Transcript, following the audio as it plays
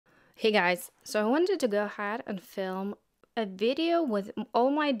Hey guys, so I wanted to go ahead and film a video with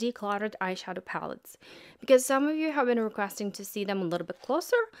all my decluttered eyeshadow palettes because some of you have been requesting to see them a little bit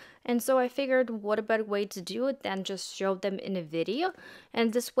closer, and so I figured what a better way to do it than just show them in a video.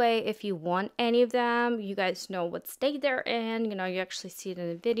 And this way, if you want any of them, you guys know what state they're in, you actually see it in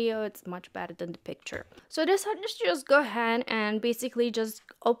the video. It's much better than the picture. So this I just go ahead and basically just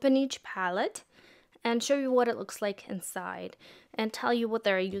open each palette and show you what it looks like inside and tell you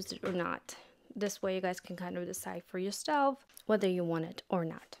whether I used it or not. This way you guys can kind of decide for yourself whether you want it or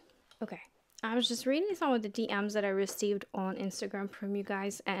not. Okay, I was just reading some of the DMs that I received on Instagram from you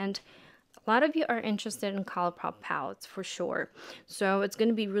guys, and a lot of you are interested in ColourPop palettes for sure. So it's going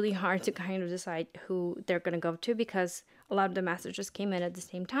to be really hard to kind of decide who they're going to go to because a lot of the messages came in at the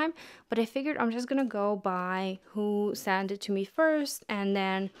same time. But I figured I'm just going to go by who sent it to me first, and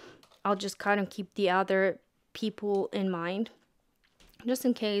then I'll just kind of keep the other people in mind just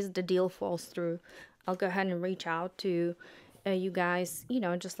in case the deal falls through. I'll go ahead and reach out to you guys,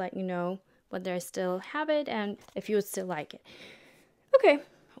 just let you know whether I still have it and if you would still like it. Okay,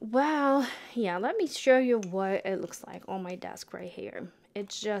 well, yeah, let me show you what it looks like on my desk right here.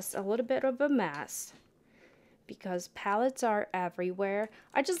 It's just a little bit of a mess because palettes are everywhere.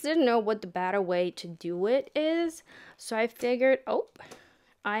 I just didn't know what the better way to do it is, so I figured,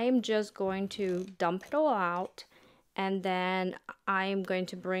 I'm just going to dump it all out, and then I'm going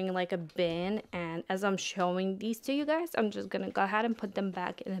to bring like a bin, and as I'm showing these to you guys, I'm just gonna go ahead and put them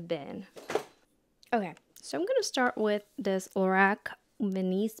back in a bin. Okay, so I'm gonna start with this Lorac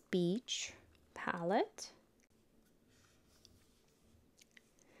Venice Beach palette.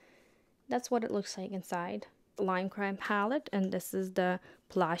 That's what it looks like inside. Lime Crime palette, and this is the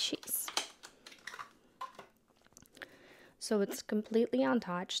plushies. So it's completely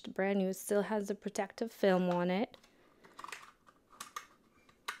untouched, brand new. It still has the protective film on it.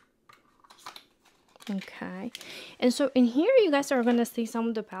 Okay, and so in here you guys are gonna see some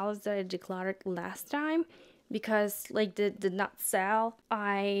of the palettes that I decluttered last time because like they did not sell.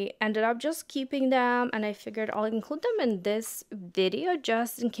 I ended up just keeping them, and I figured I'll include them in this video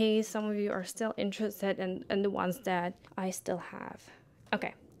just in case some of you are still interested in the ones that I still have.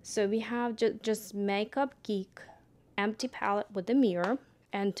 Okay, so we have just Makeup Geek empty palette with a mirror.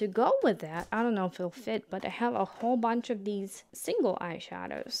 And to go with that, I don't know if it'll fit, but I have a whole bunch of these single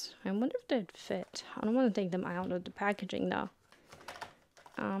eyeshadows. I wonder if they'd fit. I don't want to take them out of the packaging though.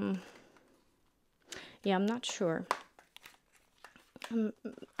 Yeah, I'm not sure.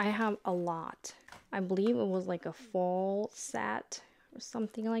 I have a lot. I believe it was like a fall set or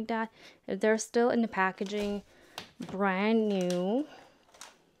something like that. If they're still in the packaging, brand new,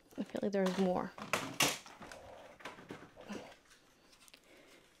 I feel like there's more.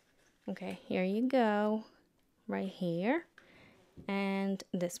 Okay, here you go, right here, and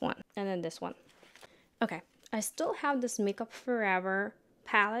this one, and then this one. Okay, I still have this Makeup Forever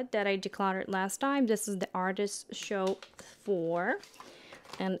palette that I decluttered last time. This is the Artist Show 4,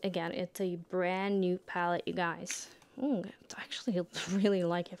 and again, it's a brand new palette, you guys. It's actually really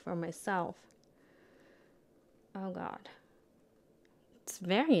like it for myself. Oh God, it's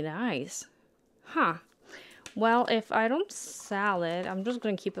very nice, huh? Well, if I don't sell it, I'm just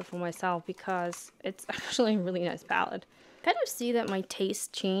going to keep it for myself because it's actually a really nice palette. Kind of see that my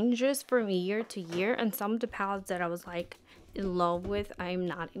taste changes from year to year, and some of the palettes that I was like in love with, I'm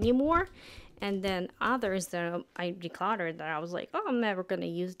not anymore. And then others that I decluttered that I was like, oh, I'm never going to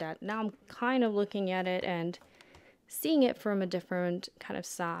use that. Now I'm kind of looking at it and seeing it from a different kind of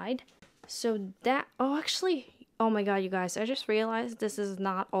side. So that, oh my God, you guys, I just realized this is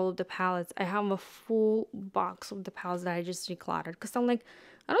not all of the palettes. I have a full box of the palettes that I just decluttered because I'm like,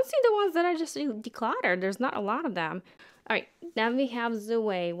 I don't see the ones that I just decluttered. There's not a lot of them. All right, then we have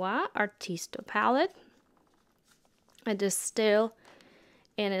Zoewa Artista palette. It is still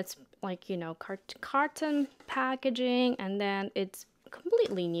in its like, carton packaging, and then it's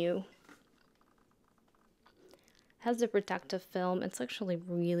completely new. Has the protective film. It's actually a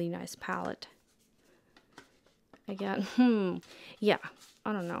really nice palette. Again, yeah,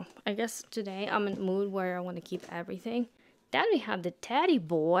 I don't know. I guess today I'm in a mood where I want to keep everything. Then we have the Teddy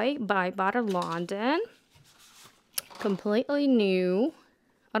Boy by Butter London. Completely new.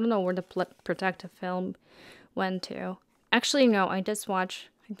 I don't know where the protective film went to. Actually, no, I did swatch.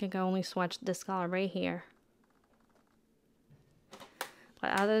 I think I only swatched this color right here.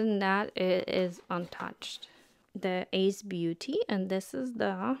 But other than that, it is untouched. The Ace Beauty, and this is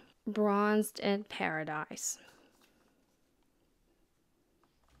the Bronzed in Paradise.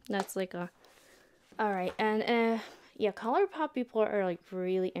 That's like a, all right, and yeah, ColourPop people are like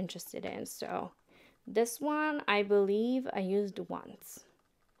really interested in. So this one I believe I used once.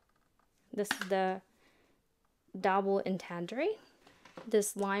 This is the Double Entendre.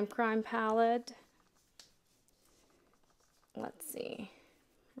 This Lime Crime palette. Let's see.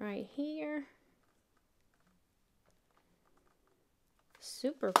 Right here.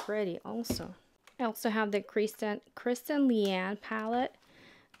 Super pretty also. I also have the Kristen Leanne palette.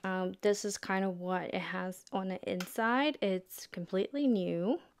 This is kind of what it has on the inside. It's completely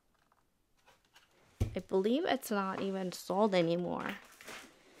new. I believe it's not even sold anymore.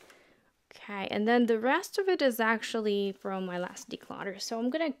 Okay, and then the rest of it is actually from my last declutter. So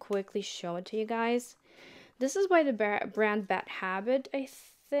I'm gonna quickly show it to you guys. This is by the brand Bad Habit, I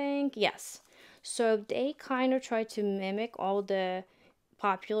think. Yes. So they kind of try to mimic all the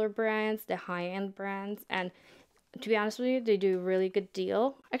popular brands, the high-end brands, and to be honest with you, they do a really good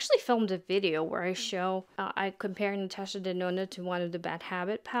deal. I actually filmed a video where I show, I compare Natasha Denona to one of the Bad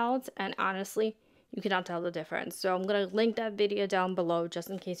Habit palettes, and honestly, you cannot tell the difference. So I'm gonna link that video down below just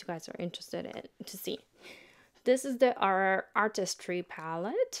in case you guys are interested in to see. This is the Artistry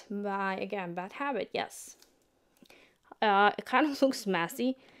palette by, again, Bad Habit, yes. It kind of looks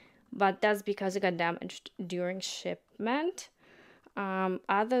messy, but that's because it got damaged during shipment.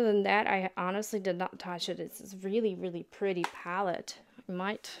 Other than that, I honestly did not touch it. It's a really, really pretty palette. I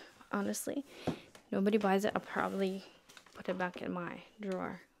might, honestly, nobody buys it, I'll probably put it back in my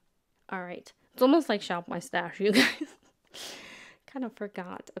drawer. All right. It's almost like Shop My Stash, you guys. Kind of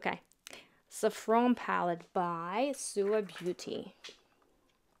forgot. Okay. Saffron palette by Sua Beauty.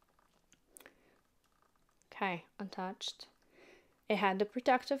 Okay, untouched. It had the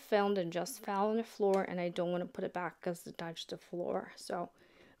protective film that just fell on the floor, and I don't want to put it back because it touched the floor. So,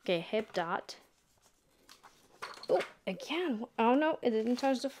 okay, Hip Dot. Oh, again. Oh no, it didn't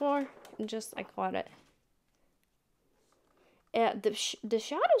touch the floor. Just I caught it. The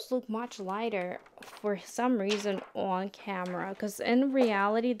shadows look much lighter for some reason on camera, because in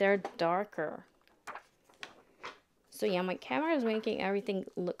reality they're darker. So yeah, my camera is making everything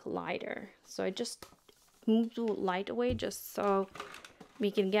look lighter. So I just moved the light away just so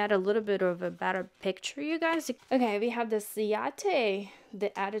we can get a little bit of a better picture, you guys. Okay, we have the Ciate,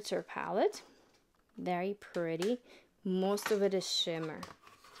 the Editor palette. Very pretty. Most of it is shimmer.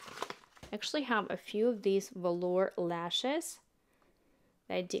 I actually have a few of these velour lashes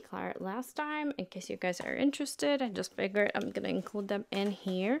that I declared last time. In case you guys are interested, I just figured I'm gonna include them in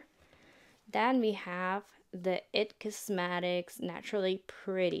here. Then we have the It Cosmetics Naturally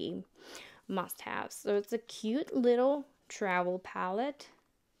Pretty must-have. So it's a cute little travel palette.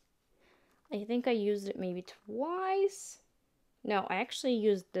 I think I used it maybe twice. No, I actually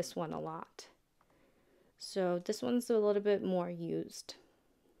used this one a lot. So this one's a little bit more used.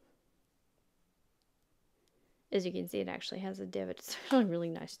 As you can see, it actually has a divot. It's really, really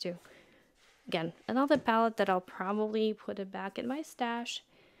nice too. Again, another palette that I'll probably put it back in my stash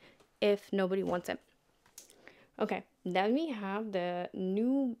if nobody wants it. Okay, then we have the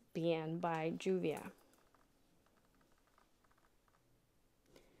Nubian by Juvia.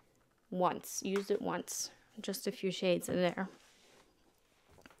 Used it once. Just a few shades in there.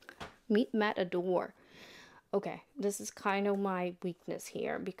 Meet Matador. Okay, this is kind of my weakness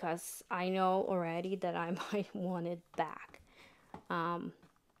here because I know already that I might want it back.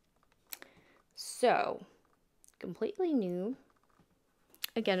 So, completely new.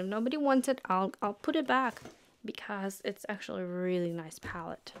 Again, if nobody wants it, I'll put it back because it's actually a really nice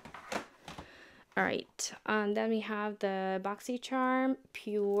palette. All right, and then we have the BoxyCharm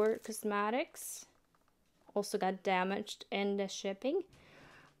Pure Cosmetics. Also got damaged in the shipping.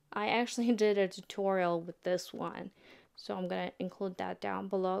 I actually did a tutorial with this one, so I'm gonna include that down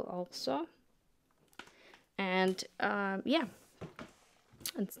below also. And yeah,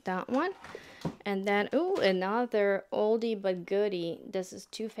 it's that one. And then, oh, another oldie but goodie. This is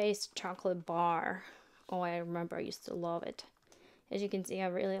Too Faced Chocolate Bar. Oh, I remember I used to love it. As you can see, I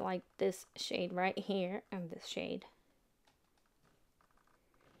really like this shade right here and this shade.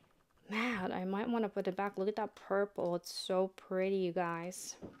 Man, I might want to put it back. Look at that purple. It's so pretty, you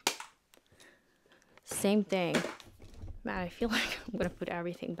guys. Same thing. Man, I feel like I'm going to put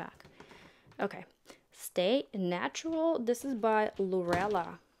everything back. Okay. Stay Natural. This is by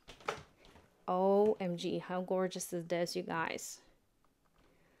Lorella. OMG, how gorgeous is this, you guys?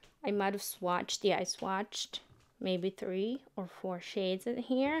 I might have swatched. Yeah, I swatched maybe 3 or 4 shades in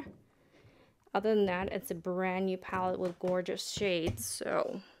here. Other than that, it's a brand new palette with gorgeous shades.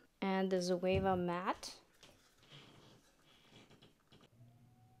 So, and the Zoeva Matte.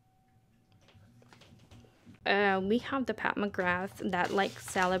 We have the Pat McGrath, that like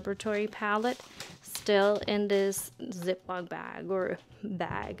celebratory palette, still in this Ziploc bag or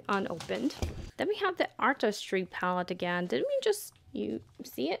bag unopened. Then we have the Artistry palette again. Didn't we just, you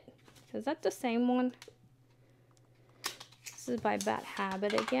see it? Is that the same one? This is by Bad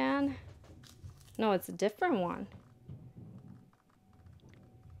Habit again. No, it's a different one.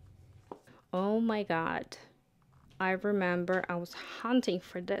 Oh my god. I remember I was hunting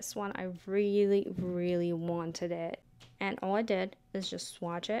for this one. I really wanted it. And all I did is just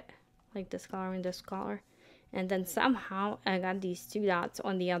swatch it. Like this color and this color. And then somehow I got these 2 dots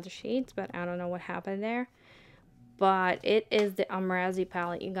on the other shades. But I don't know what happened there. But it is the Amrazzi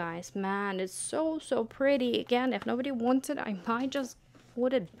palette, you guys. Man, it's so pretty. Again, if nobody wants it, I might just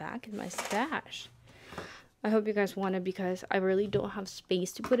put it back in my stash. I hope you guys want it because I really don't have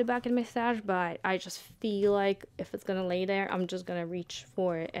space to put it back in my stash, but I just feel like if it's gonna lay there, I'm just gonna reach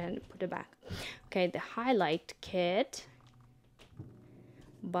for it and put it back. Okay, the highlight kit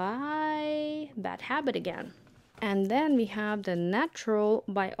by Bad Habit again. And then we have the Natural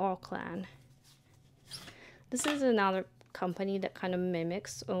by Auckland. This is another company that kind of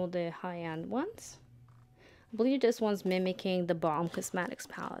mimics all the high-end ones. I believe this one's mimicking the Balm Cosmetics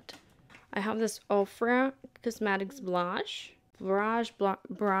palette. I have this Ofra Cosmetics blush,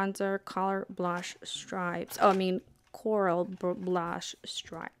 bronzer color blush stripes. Oh, I mean coral blush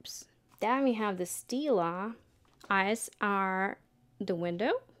stripes. Then we have the Stila. Eyes are the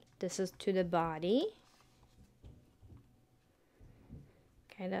window. This is to the body.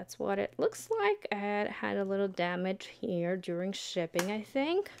 Okay, that's what it looks like. It had a little damage here during shipping, I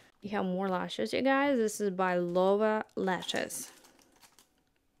think. You have more lashes, you guys. This is by Lava Lashes.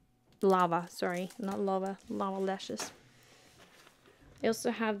 Lava, sorry, not Lava, Lava Lashes. I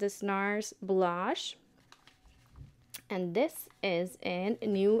also have this NARS blush. And this is in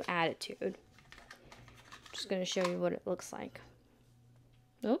New Attitude. Just going to show you what it looks like.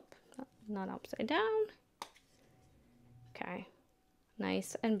 Nope, not upside down. Okay.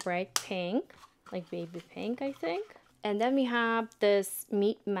 Nice and bright pink, like baby pink, I think. And then we have this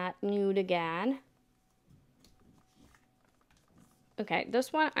Meat Matte Nude again. Okay,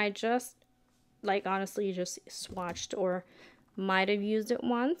 this one I just, like, honestly just swatched or might have used it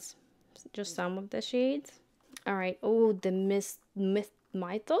once. Just some of the shades. Alright, oh, the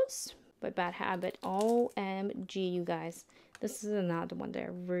Mythos by Bad Habit. OMG, you guys. This is another one that I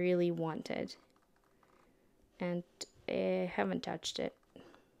really wanted. And I haven't touched it.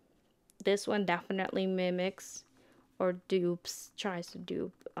 This one definitely mimics or dupes, tries to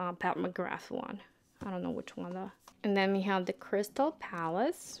dupe Pat McGrath one. I don't know which one though. And then we have the Crystal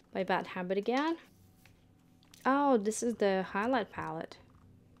Palace by Bad Habit again. Oh, this is the highlight palette.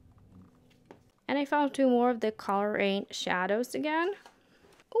 And I found 2 more of the Color Rain shadows again.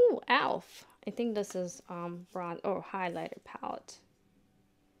 Oh, Elf. I think this is bronze or highlighter palette.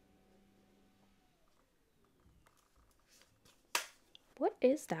 What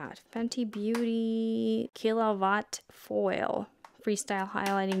is that? Fenty Beauty Kilowatt Foil Freestyle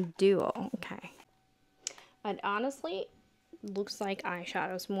Highlighting Duo. Okay. And honestly, looks like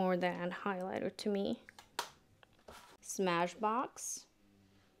eyeshadows more than highlighter to me. Smashbox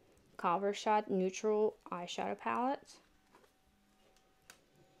Cover Shot Neutral Eyeshadow Palette.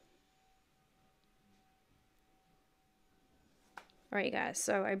 Alright guys,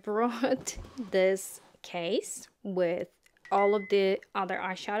 so I brought this case with all of the other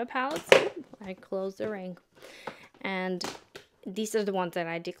eyeshadow palettes. I closed the ring. And these are the ones that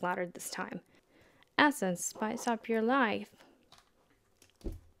I decluttered this time. Essence, Spice Up Your Life.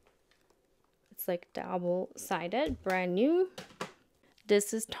 It's like double-sided, brand new.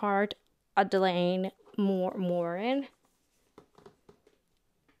 This is Tarte Adelaine Morin.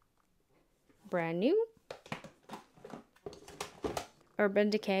 Brand new. Urban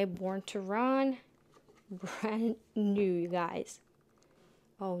Decay Born to Run. Brand new, you guys.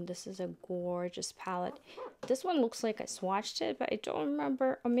 Oh, this is a gorgeous palette. This one looks like I swatched it, but I don't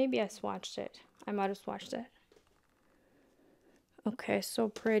remember. Or maybe I swatched it. I might have swatched it. Okay, so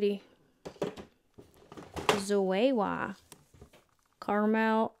pretty. Zoewa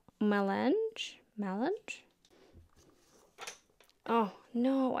Caramel Melange. Oh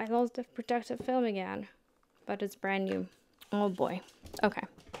no, I lost the protective film again, but it's brand new. Oh boy. Okay.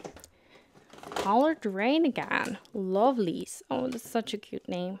 Colored Rain again. Lovelies. Oh, that's such a cute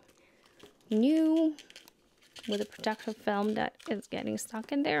name. New with a protective film that is getting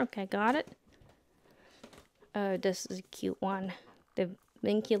stuck in there. Okay, got it. Oh, this is a cute one. The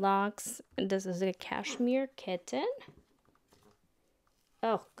Vinky Locks. This is a Cashmere Kitten.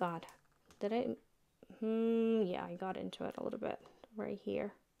 Oh god. Did I? Yeah, I got into it a little bit right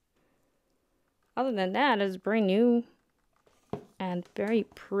here. Other than that, it's brand new and very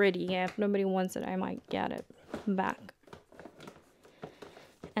pretty. Yeah, if nobody wants it, I might get it back.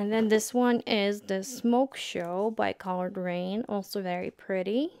 And then this one is the Smoke Show by Colored Rain. Also very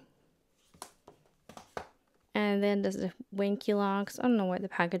pretty. And then there's the Winky Locks. I don't know why the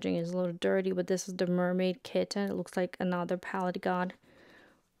packaging is a little dirty, but this is the Mermaid Kitten. It looks like another palette got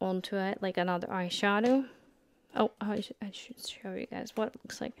onto it, like another eyeshadow. Oh, I should show you guys what it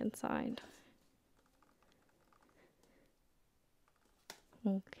looks like inside.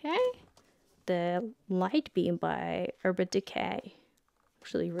 Okay. The Light Beam by Urban Decay.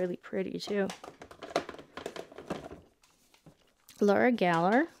 Actually really pretty too. Laura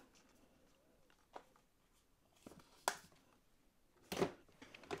Geller.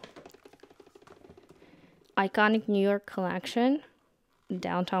 Iconic New York Collection.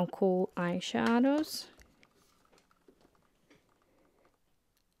 Downtown Cool eyeshadows.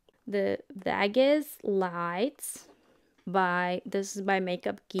 The Vegas Lights this is by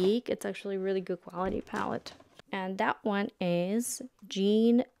Makeup Geek. It's actually a really good quality palette. And that one is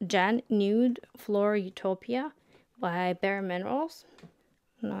Gen Nude Flora Utopia by Bare Minerals.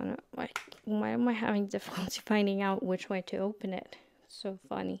 No, why am I having difficulty finding out which way to open it? It's so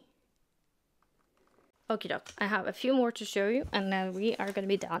funny. Okie doke, I have a few more to show you, and then we are going to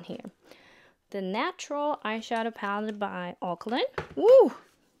be down here. The Natural Eyeshadow Palette by Alkaline. Woo!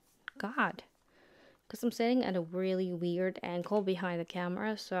 God. Because I'm sitting at a really weird angle behind the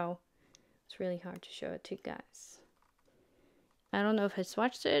camera, so it's really hard to show it to you guys. I don't know if I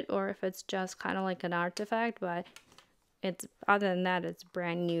swatched it or if it's just kind of like an artifact, but it's, other than that, it's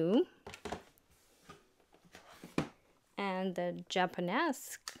brand new. And the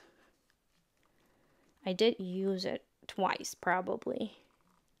Japanesque, I did use it twice probably.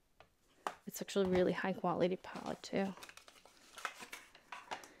 It's actually a really high quality palette too.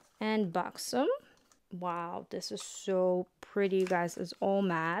 And Buxom. Wow, this is so pretty, you guys. It's all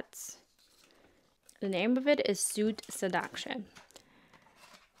mattes. The name of it is Suit Seduction.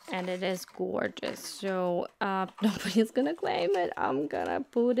 And it is gorgeous. So nobody's gonna claim it. I'm gonna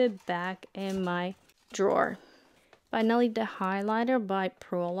put it back in my drawer. Finally, the highlighter by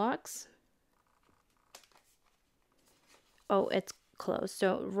Prolux. Oh, it's close.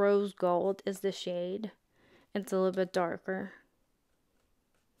 So rose gold is the shade. It's a little bit darker.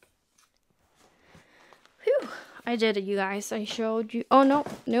 Whew, I did it, you guys. I showed you. Oh, no.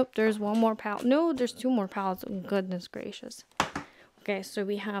 Nope, there's one more palette. No, there's two more palettes. Oh, goodness gracious. Okay, so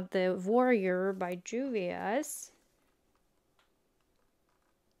we have the Warrior by Juvia's.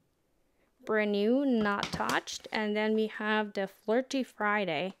 Brand new, not touched. And then we have the Flirty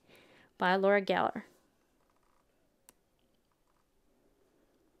Friday by Laura Geller.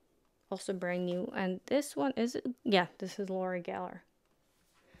 Also brand new. And this one, is it? Yeah, this is Laura Geller.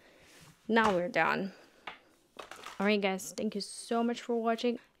 Now we're done. Alright guys, thank you so much for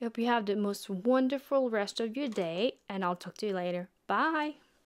watching. I hope you have the most wonderful rest of your day, and I'll talk to you later. Bye!